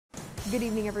Good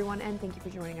evening, everyone, and thank you for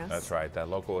joining us. That's right. That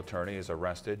local attorney is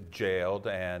arrested, jailed,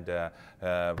 and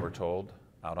we're told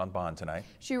out on bond tonight.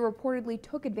 She reportedly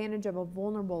took advantage of a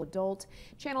vulnerable adult.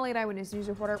 Channel 8 Eyewitness News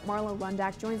reporter Marlo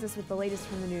Lundak joins us with the latest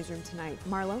from the newsroom tonight.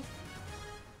 Marlo?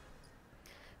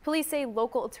 Police say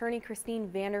local attorney Christine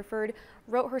Vanderford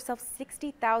wrote herself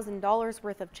 $60,000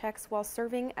 worth of checks while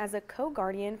serving as a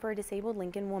co-guardian for a disabled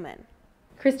Lincoln woman.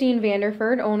 Christine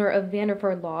Vanderford, owner of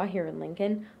Vanderford Law here in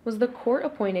Lincoln, was the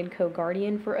court-appointed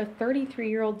co-guardian for a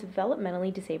 33-year-old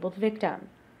developmentally disabled victim.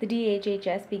 The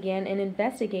DHHS began an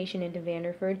investigation into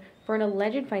Vanderford for an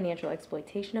alleged financial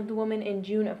exploitation of the woman in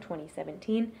June of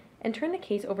 2017 and turned the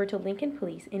case over to Lincoln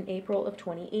Police in April of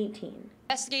 2018.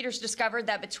 Investigators discovered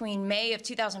that between May of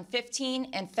 2015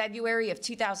 and February of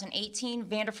 2018,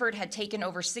 Vanderford had taken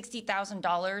over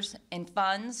 $60,000 in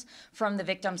funds from the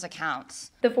victim's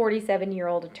accounts. The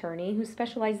 47-year-old attorney, who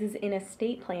specializes in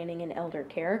estate planning and elder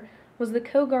care, was the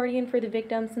co-guardian for the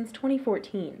victim since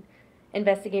 2014.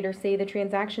 Investigators say the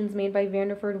transactions made by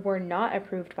Vanderford were not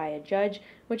approved by a judge,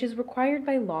 which is required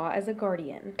by law as a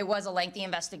guardian. It was a lengthy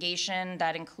investigation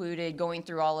that included going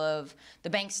through all of the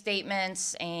bank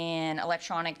statements and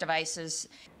electronic devices.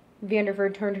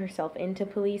 Vanderford turned herself into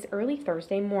police early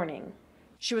Thursday morning.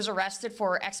 She was arrested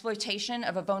for exploitation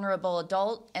of a vulnerable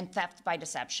adult and theft by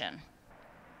deception.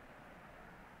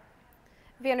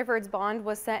 Vanderford's bond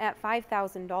was set at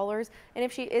 $5,000, and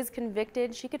if she is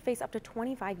convicted, she could face up to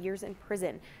 25 years in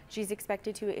prison. She's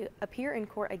expected to appear in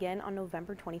court again on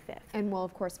November 25th. And we'll,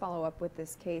 of course, follow up with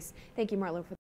this case. Thank you, Marlo, for